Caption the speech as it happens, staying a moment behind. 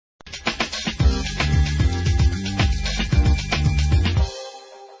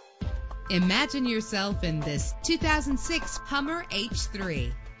Imagine yourself in this 2006 Hummer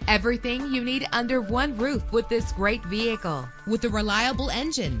H3. Everything you need under one roof with this great vehicle. With a reliable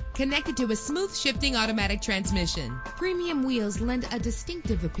engine connected to a smooth shifting automatic transmission, premium wheels lend a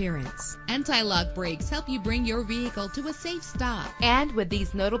distinctive appearance. Anti-lock brakes help you bring your vehicle to a safe stop. And with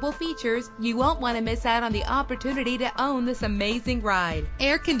these notable features, you won't want to miss out on the opportunity to own this amazing ride.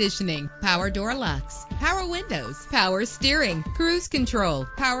 Air conditioning, power door locks, power windows, power steering, cruise control,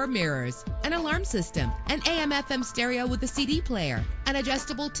 power mirrors, an alarm system, an AM/FM stereo with a CD player, an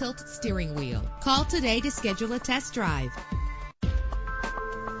adjustable tilt steering wheel. Call today to schedule a test drive.